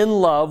fallen in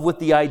love with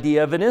the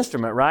idea of an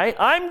instrument, right?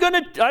 I'm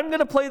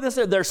gonna play this.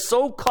 They're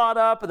so caught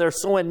up, they're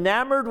so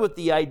enamored with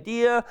the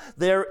idea,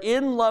 they're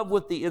in love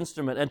with the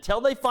instrument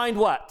until they find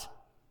what?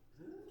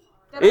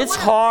 It's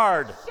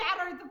hard.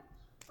 Shatter the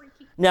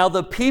freaking... Now,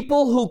 the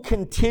people who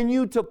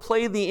continue to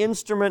play the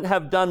instrument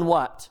have done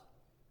what?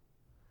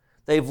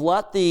 They've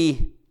let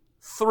the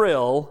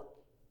thrill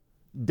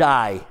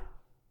die.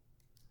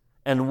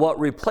 And what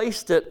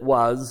replaced it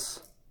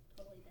was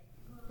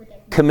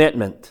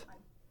commitment.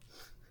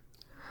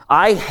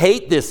 I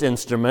hate this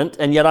instrument,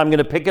 and yet I'm going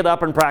to pick it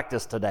up and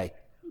practice today.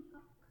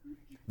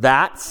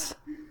 That's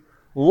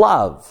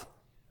love.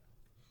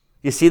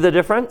 You see the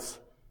difference?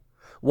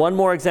 One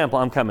more example.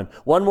 I'm coming.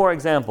 One more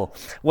example.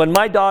 When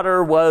my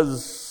daughter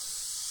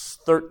was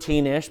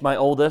 13-ish, my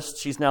oldest,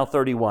 she's now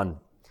 31.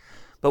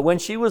 But when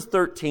she was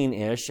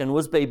 13-ish and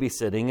was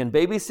babysitting, and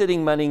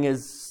babysitting money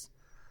is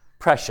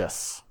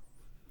precious,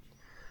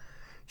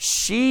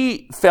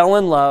 she fell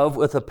in love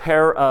with a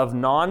pair of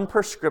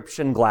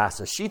non-prescription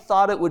glasses. She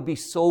thought it would be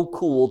so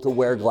cool to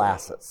wear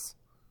glasses.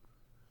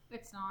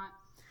 It's not.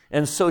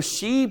 And so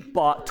she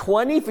paid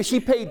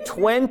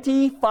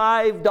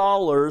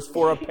 $25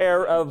 for a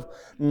pair of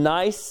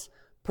nice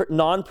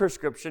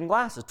non-prescription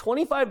glasses.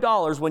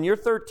 $25 when you're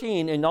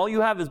 13 and all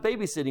you have is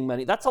babysitting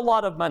money. That's a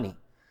lot of money.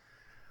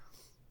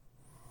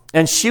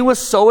 And she was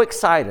so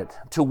excited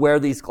to wear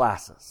these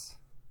glasses.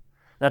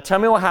 Now tell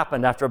me what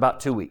happened after about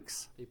 2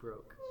 weeks. They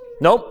broke.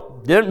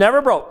 Nope,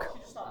 never broke.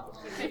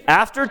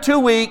 After 2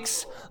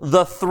 weeks,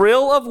 the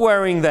thrill of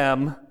wearing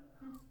them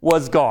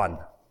was gone.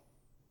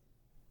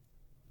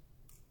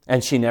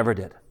 And she never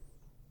did.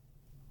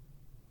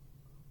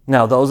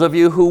 Now, those of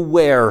you who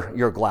wear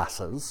your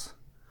glasses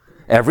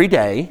every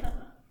day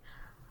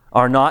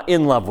are not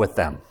in love with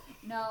them.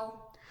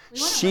 No.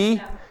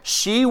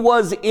 She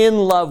was in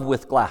love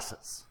with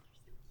glasses.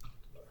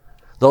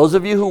 Those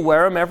of you who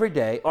wear them every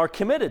day are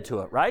committed to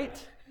it,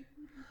 right?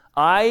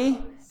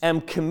 I am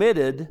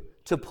committed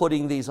to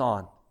putting these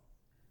on.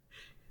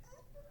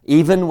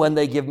 Even when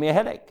they give me a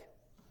headache.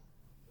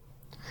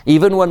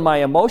 Even when my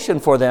emotion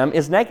for them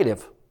is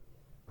negative.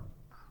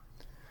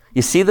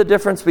 You see the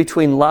difference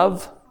between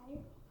love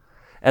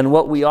and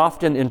what we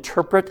often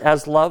interpret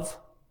as love?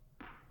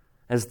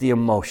 As the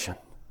emotion.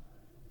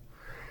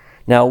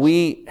 Now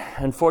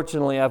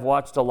unfortunately, I've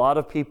watched a lot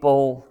of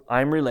people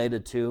I'm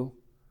related to,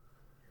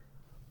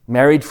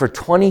 married for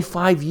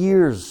 25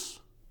 years,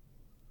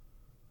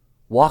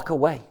 walk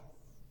away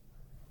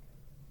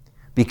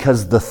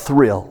because the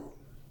thrill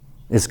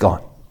is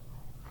gone.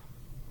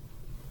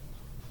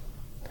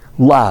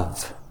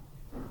 Love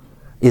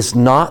is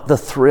not the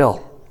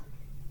thrill.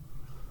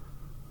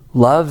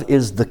 Love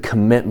is the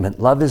commitment.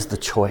 Love is the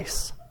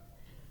choice.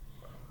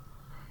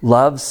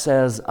 Love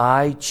says,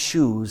 I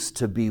choose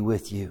to be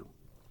with you.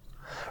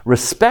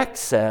 Respect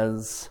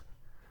says,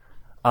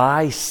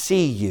 I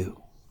see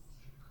you.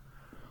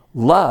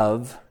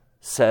 Love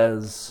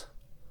says,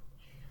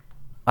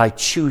 I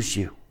choose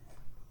you.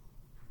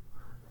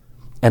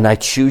 And I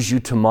choose you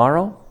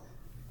tomorrow,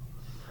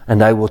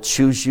 and I will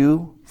choose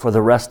you for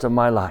the rest of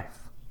my life.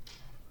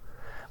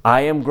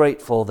 I am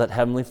grateful that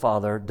Heavenly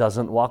Father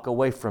doesn't walk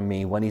away from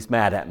me when He's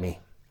mad at me,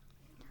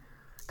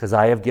 because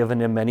I have given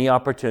Him many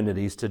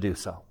opportunities to do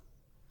so.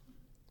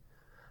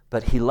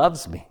 But He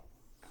loves me.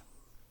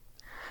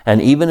 And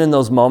even in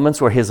those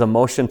moments where His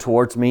emotion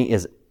towards me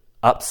is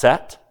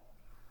upset,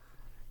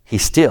 He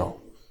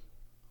still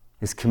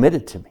is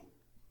committed to me.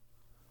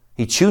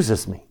 He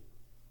chooses me.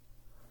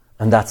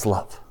 And that's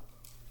love.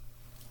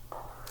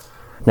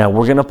 Now,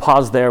 we're going to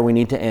pause there. We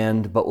need to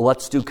end, but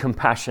let's do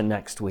compassion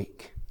next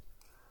week.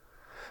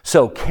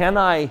 So, can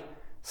I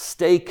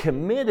stay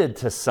committed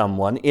to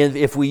someone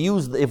if we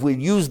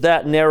use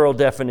that narrow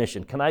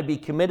definition? Can I be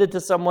committed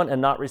to someone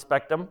and not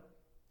respect them?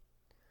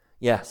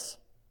 Yes.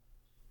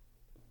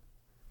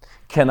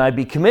 Can I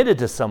be committed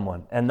to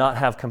someone and not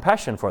have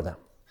compassion for them?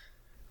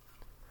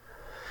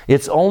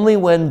 It's only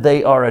when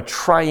they are a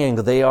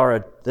triangle,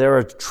 they're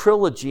a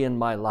trilogy in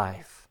my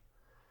life,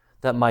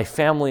 that my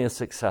family is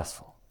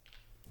successful.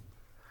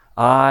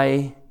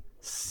 I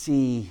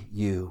see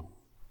you,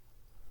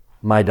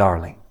 my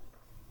darling.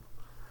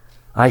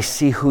 I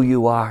see who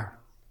you are,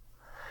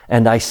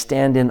 and I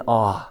stand in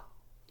awe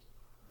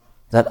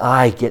that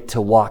I get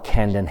to walk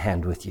hand in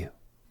hand with you.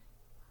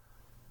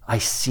 I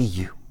see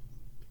you,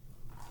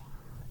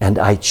 and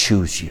I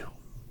choose you.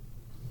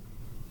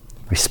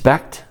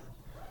 Respect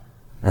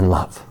and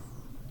love.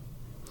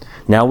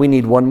 Now we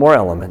need one more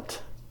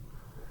element,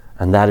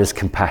 and that is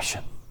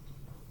compassion.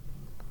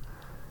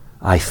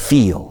 I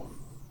feel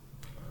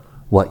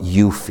what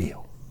you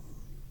feel.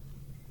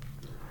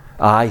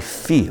 I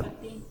feel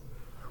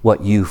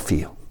what you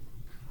feel.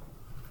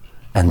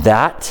 And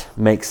that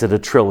makes it a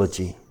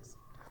trilogy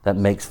that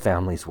makes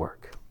families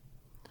work.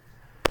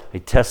 I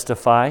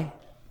testify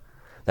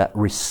that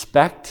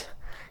respect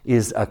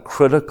is a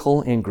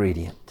critical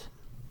ingredient.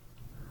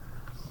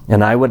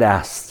 And I would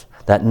ask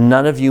that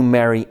none of you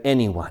marry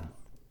anyone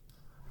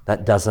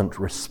that doesn't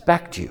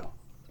respect you,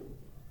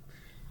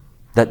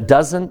 that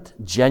doesn't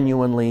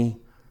genuinely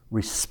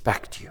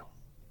respect you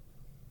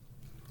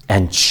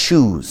and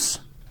choose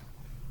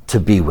to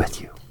be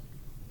with you.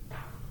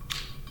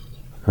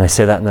 And I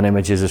say that in the name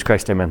of Jesus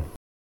Christ, amen.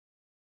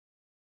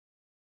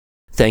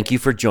 Thank you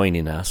for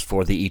joining us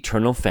for the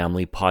Eternal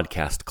Family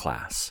Podcast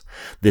class.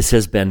 This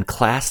has been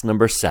class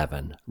number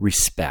 7,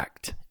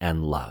 Respect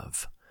and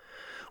Love.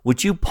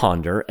 would you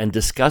ponder and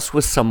discuss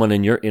with someone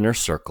in your inner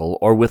circle,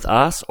 or with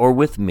us, or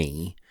with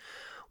me,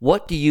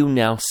 what do you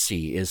now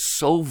see is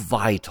so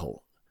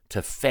vital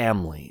to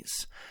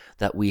families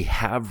that we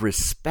have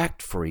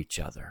respect for each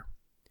other?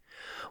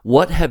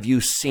 What have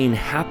you seen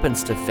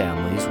happens to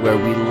families where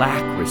we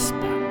lack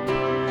respect?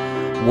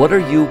 What are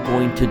you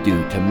going to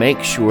do to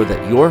make sure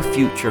that your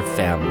future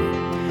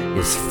family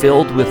is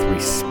filled with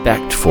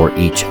respect for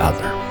each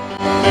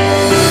other?